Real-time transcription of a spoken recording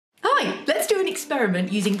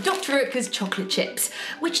experiment using Dr. Oetker's chocolate chips.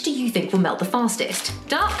 Which do you think will melt the fastest?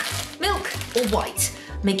 Dark, milk, or white?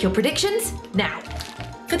 Make your predictions now.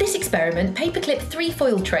 For this experiment, paperclip 3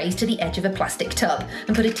 foil trays to the edge of a plastic tub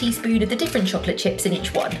and put a teaspoon of the different chocolate chips in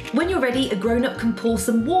each one. When you're ready, a grown-up can pour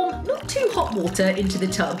some warm, not too hot water into the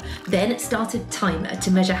tub. Then start a timer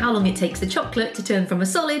to measure how long it takes the chocolate to turn from a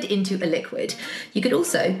solid into a liquid. You could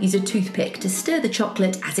also use a toothpick to stir the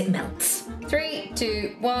chocolate as it melts. 3,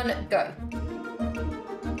 2, 1, go.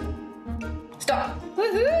 Stop.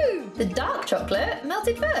 Woohoo! The dark chocolate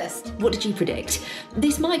melted first. What did you predict?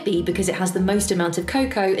 This might be because it has the most amount of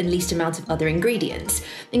cocoa and least amount of other ingredients.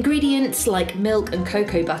 Ingredients like milk and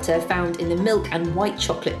cocoa butter found in the milk and white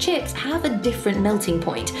chocolate chips have a different melting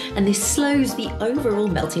point, and this slows the overall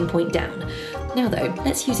melting point down. Now though,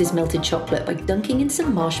 let's use this melted chocolate by dunking in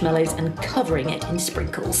some marshmallows and covering it in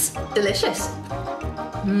sprinkles. Delicious.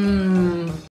 Mmm.